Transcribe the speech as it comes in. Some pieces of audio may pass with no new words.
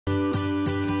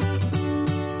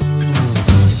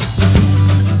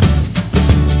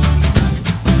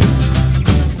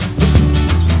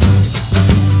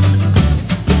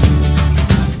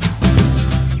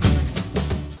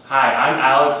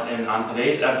On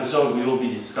today's episode, we will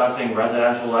be discussing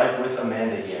residential life with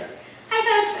Amanda here.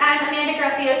 Hi folks, I'm Amanda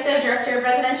Gracioso, Director of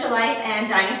Residential Life and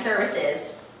Dining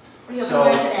Services. What are you So,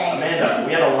 hoping to learn today? Amanda,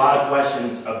 we had a lot of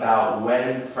questions about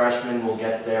when freshmen will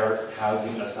get their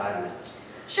housing assignments.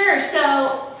 Sure,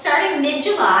 so starting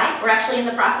mid-July, we're actually in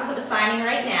the process of assigning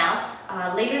right now.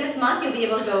 Later this month, you'll be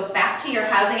able to go back to your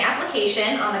housing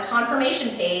application on the confirmation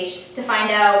page to find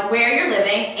out where you're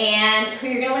living and who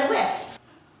you're going to live with.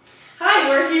 Hi,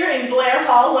 we're here in Blair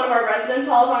Hall, one of our residence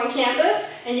halls on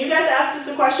campus, and you guys asked us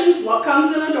the question, what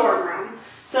comes in a dorm room?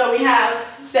 So we have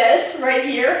beds right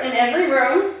here in every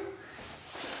room.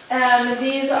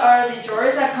 These are the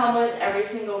drawers that come with every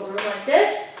single room like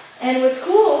this. And what's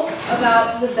cool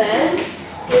about the beds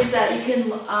is that you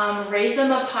can raise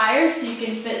them up higher so you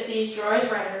can fit these drawers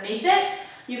right underneath it.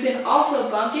 You can also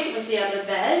bunk it with the other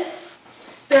bed.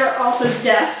 There are also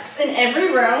desks in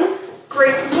every room,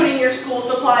 great for putting your school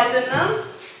supplies in them.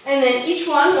 And then each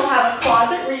one will have a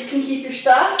closet where you can keep your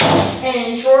stuff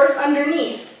and drawers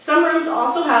underneath. Some rooms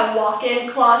also have walk-in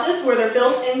closets where they're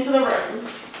built into the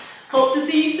rooms. Hope to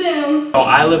see you soon.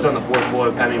 I lived on the 4th floor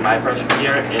of Penny my freshman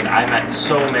year, and I met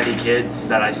so many kids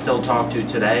that I still talk to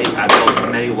today. I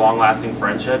built many long-lasting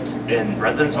friendships, and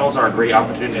residence halls are a great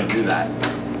opportunity to do that.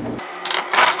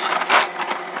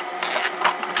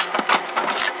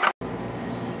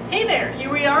 Hey there, here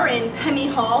we are in Penny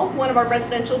Hall, one of our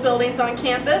residential buildings on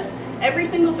campus. Every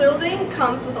single building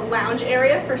comes with a lounge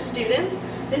area for students.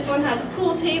 This one has a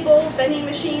pool table, vending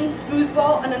machines,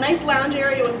 foosball, and a nice lounge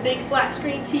area with a big flat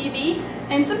screen TV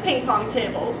and some ping pong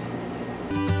tables.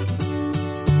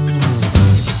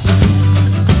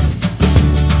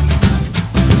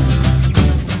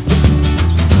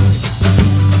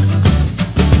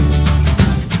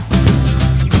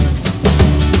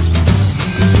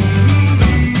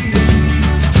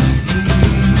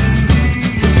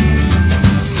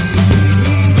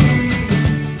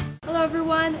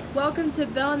 Welcome to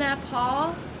Belknap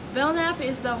Hall. Belknap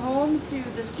is the home to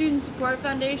the Student Support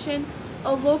Foundation,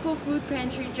 a local food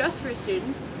pantry just for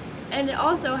students, and it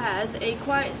also has a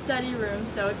quiet study room,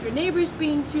 so if your neighbor's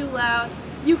being too loud,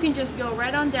 you can just go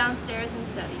right on downstairs and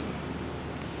study.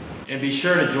 And be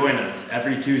sure to join us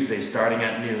every Tuesday starting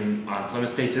at noon on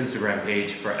Plymouth State's Instagram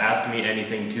page for Ask Me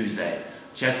Anything Tuesday,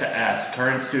 just to ask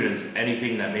current students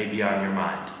anything that may be on your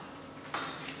mind.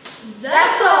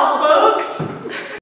 That's all, folks!